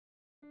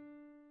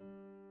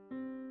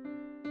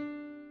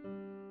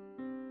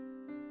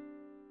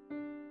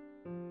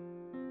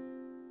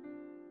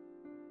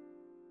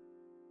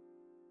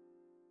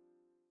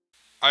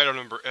Item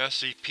Number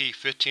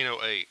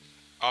SCP-1508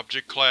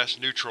 Object Class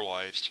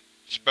Neutralized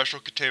Special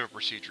Containment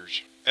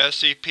Procedures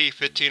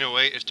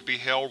SCP-1508 is to be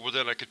held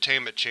within a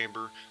containment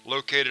chamber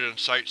located in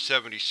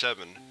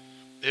Site-77.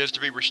 It is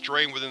to be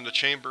restrained within the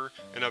chamber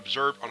and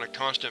observed on a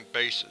constant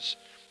basis.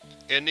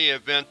 In the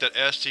event that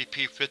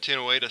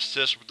SCP-1508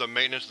 assists with the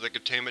maintenance of the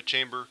containment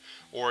chamber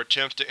or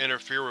attempts to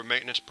interfere with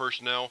maintenance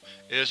personnel,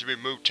 it is to be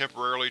moved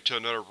temporarily to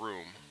another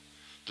room.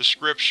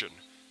 Description: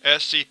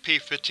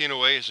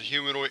 SCP-1508 is a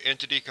humanoid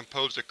entity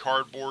composed of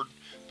cardboard,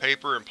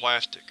 paper, and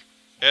plastic.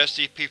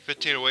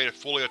 SCP-1508 is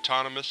fully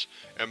autonomous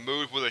and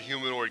moves with a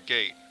humanoid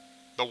gait.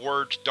 The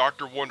words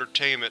Dr.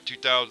 WONDERTAINMENT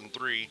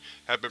 2003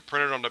 have been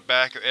printed on the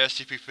back of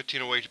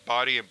SCP-1508's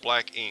body in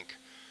black ink.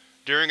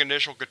 During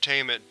initial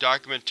containment,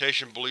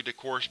 documentation believed to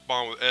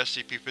correspond with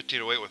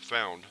SCP-1508 was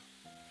found.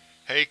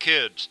 Hey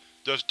kids,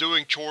 does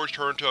doing chores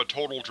turn into a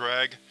total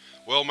drag?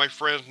 Well my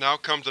friends, now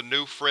comes a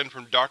new friend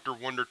from Dr.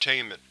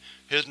 WONDERTAINMENT.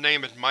 His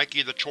name is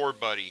Mikey the Chore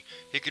Buddy.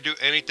 He can do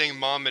anything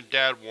Mom and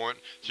Dad want,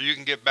 so you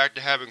can get back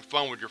to having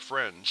fun with your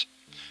friends.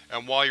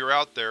 And while you're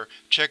out there,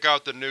 check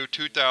out the new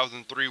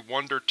 2003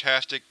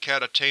 WONDER-TASTIC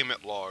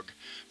CATA-TAINMENT-LOGUE,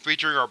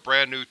 featuring our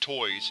brand new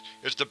toys.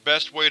 It's the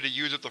best way to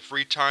use up the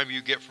free time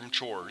you get from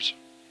chores.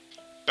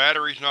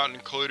 Batteries not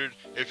included.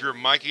 If your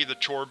Mikey the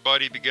Chore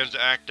Buddy begins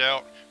to act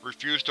out,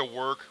 refuse to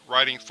work,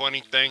 writing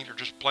funny things, or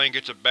just plain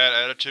gets a bad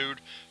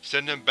attitude,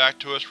 send him back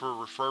to us for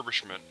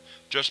refurbishment.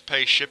 Just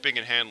pay shipping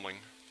and handling.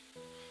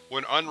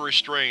 When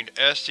unrestrained,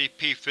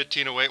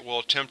 SCP-1508 will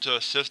attempt to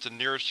assist the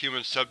nearest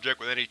human subject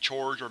with any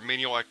chores or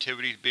menial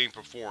activities being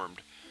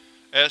performed.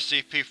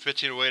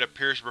 SCP-1508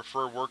 appears to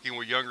prefer working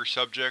with younger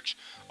subjects,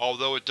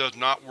 although it does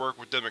not work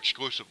with them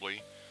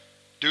exclusively.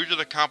 Due to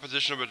the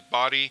composition of its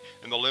body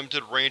and the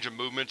limited range of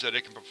movements that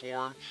it can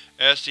perform,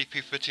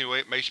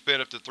 SCP-1508 may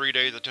spend up to 3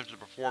 days attempting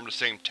to perform the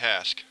same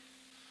task.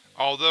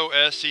 Although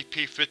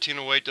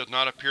SCP-1508 does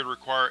not appear to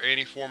require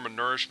any form of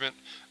nourishment,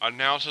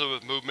 analysis of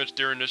its movements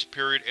during this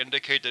period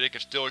indicate that it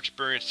can still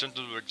experience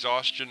symptoms of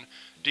exhaustion,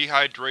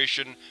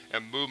 dehydration,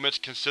 and movements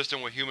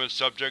consistent with human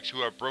subjects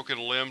who have broken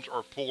limbs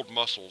or pulled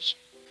muscles.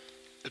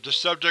 If the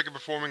subject is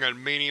performing a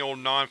menial,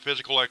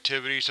 non-physical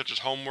activity such as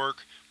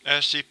homework,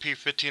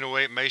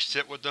 SCP-1508 may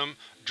sit with them,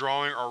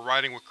 drawing or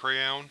writing with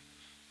crayon.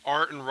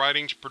 Art and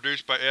writings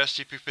produced by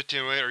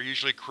SCP-1508 are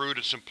usually crude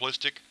and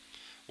simplistic.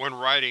 When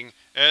writing,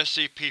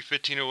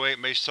 SCP-1508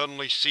 may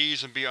suddenly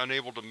seize and be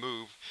unable to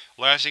move,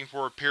 lasting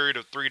for a period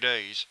of 3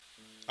 days.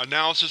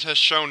 Analysis has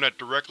shown that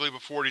directly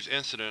before these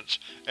incidents,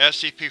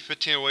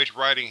 SCP-1508's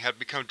writing had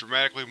become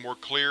dramatically more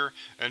clear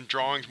and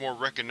drawings more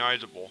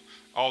recognizable,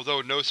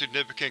 although no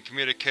significant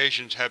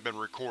communications have been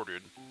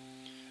recorded.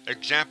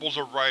 Examples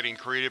of writing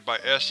created by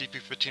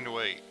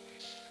SCP-1508.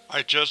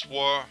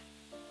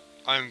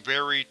 I'm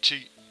very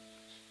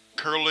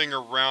curling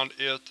around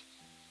it,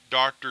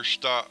 Dr.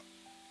 Stop.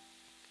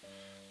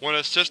 When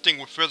assisting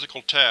with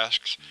physical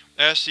tasks,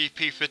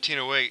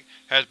 SCP-1508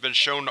 has been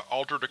shown to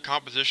alter the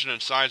composition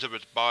and size of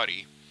its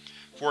body.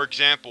 For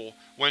example,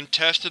 when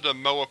tested to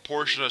mow a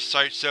portion of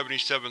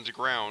Site-77's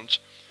grounds,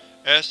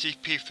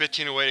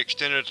 SCP-1508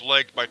 extended its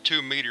legs by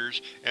 2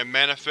 meters and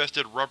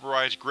manifested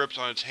rubberized grips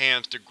on its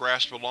hands to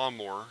grasp a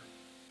lawnmower.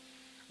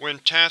 When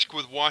tasked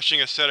with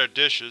washing a set of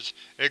dishes,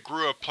 it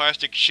grew a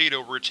plastic sheet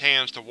over its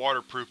hands to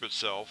waterproof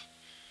itself.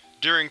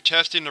 During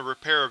testing to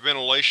repair a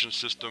ventilation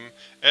system,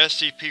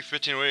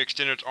 SCP-1508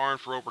 extended its arms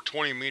for over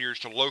 20 meters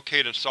to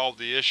locate and solve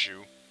the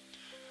issue.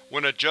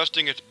 When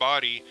adjusting its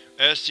body,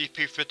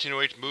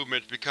 SCP-1508's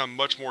movements become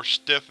much more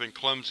stiff and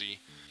clumsy.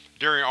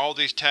 During all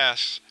these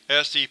tasks,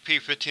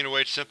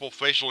 SCP-1508's simple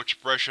facial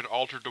expression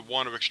altered to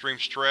one of extreme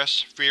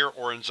stress, fear,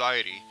 or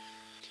anxiety.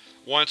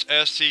 Once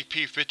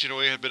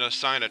SCP-1508 has been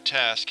assigned a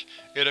task,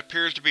 it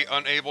appears to be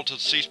unable to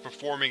cease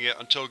performing it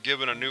until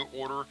given a new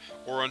order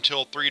or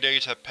until 3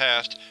 days have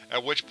passed,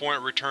 at which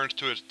point it returns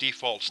to its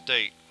default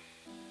state.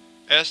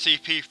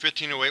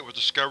 SCP-1508 was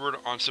discovered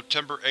on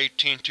September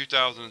 18,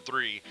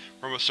 2003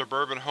 from a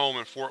suburban home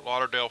in Fort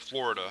Lauderdale,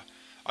 Florida.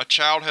 A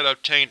child had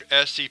obtained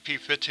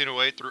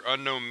SCP-1508 through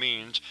unknown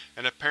means,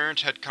 and the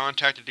parents had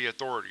contacted the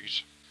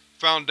authorities.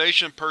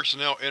 Foundation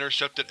personnel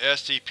intercepted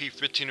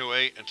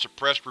SCP-1508 and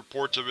suppressed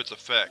reports of its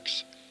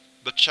effects.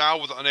 The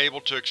child was unable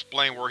to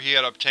explain where he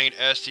had obtained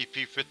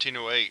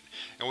SCP-1508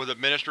 and was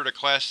administered a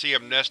Class C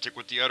amnestic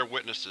with the other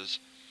witnesses.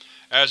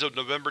 As of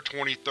November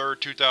 23,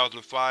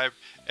 2005,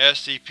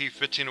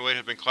 SCP-1508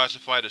 has been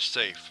classified as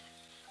safe.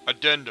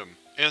 Addendum: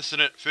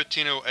 Incident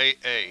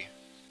 1508-A.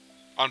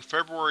 On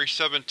February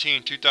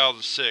 17,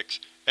 2006,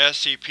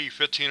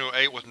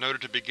 SCP-1508 was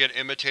noted to begin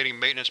imitating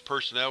maintenance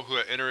personnel who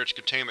had entered its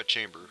containment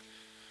chamber.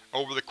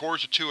 Over the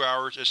course of 2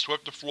 hours, it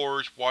swept the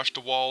floors, washed the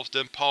walls,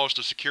 then polished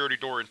the security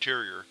door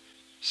interior.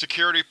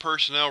 Security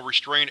personnel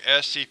restrained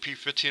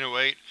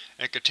SCP-1508,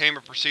 and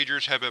containment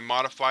procedures have been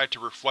modified to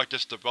reflect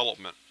its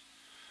development.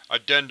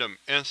 Addendum: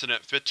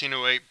 Incident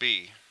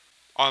 1508-B.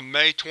 On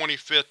May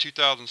 25,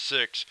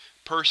 2006,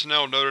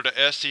 personnel noted that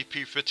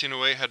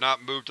SCP-1508 had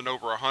not moved in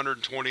over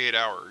 128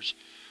 hours.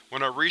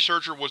 When a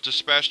researcher was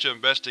dispatched to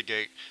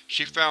investigate,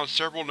 she found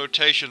several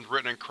notations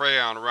written in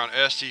crayon around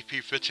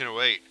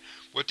SCP-1508,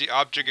 with the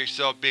object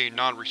itself being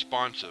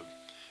non-responsive.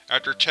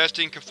 After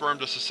testing confirmed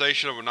the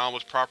cessation of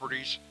anomalous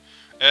properties,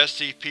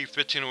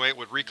 SCP-1508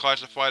 was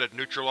reclassified as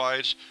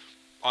neutralized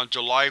on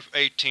July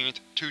 18,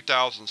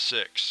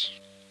 2006.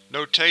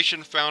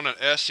 Notation found in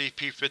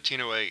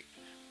SCP-1508: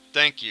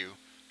 Thank you.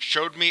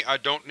 Showed me I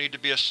don't need to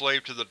be a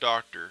slave to the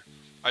Doctor.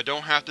 I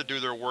don't have to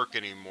do their work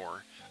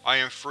anymore. I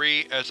am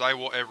free as I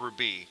will ever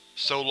be.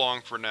 So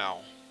long for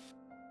now.